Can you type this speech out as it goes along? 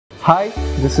Hi,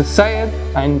 this is Syed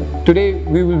and today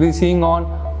we will be seeing on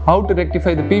how to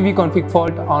rectify the PV config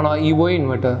fault on our EVVO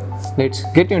inverter. Let's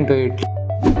get into it.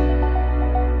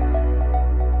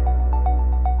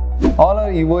 All our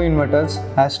EVVO inverters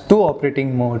has two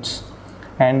operating modes,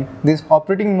 and this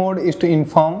operating mode is to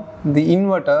inform the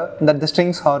inverter that the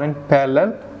strings are in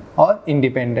parallel or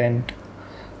independent.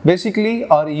 Basically,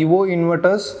 our EVVO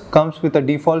inverters comes with a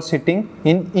default setting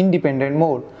in independent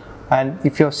mode, and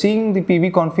if you are seeing the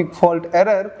PV config fault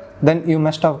error, then you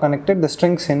must have connected the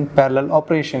strings in parallel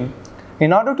operation.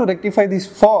 In order to rectify this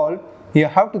fault, you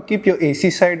have to keep your AC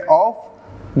side off,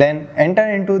 then enter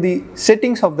into the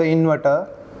settings of the inverter,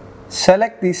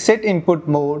 select the set input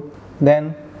mode,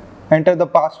 then enter the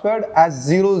password as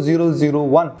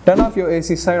 0001. Turn off your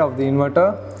AC side of the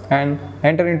inverter and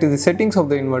enter into the settings of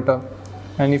the inverter.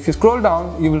 And if you scroll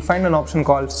down, you will find an option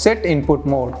called set input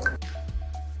mode.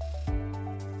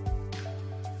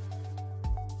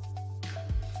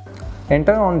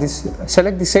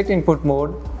 Select the set input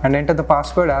mode and enter the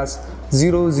password as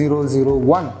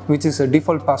 0001, which is a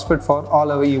default password for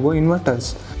all our EVVO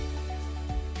inverters.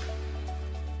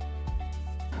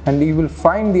 And you will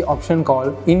find the option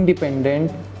called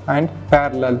independent and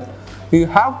parallel. You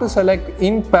have to select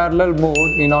in parallel mode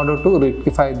in order to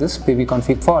rectify this PV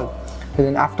config fault. And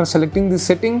then after selecting this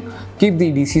setting, keep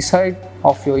the DC side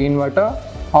of your inverter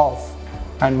off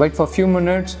and wait for a few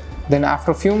minutes. Then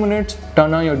after a few minutes,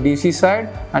 turn on your DC side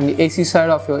and the AC side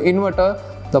of your inverter.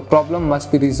 The problem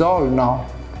must be resolved now.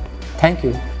 Thank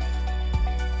you.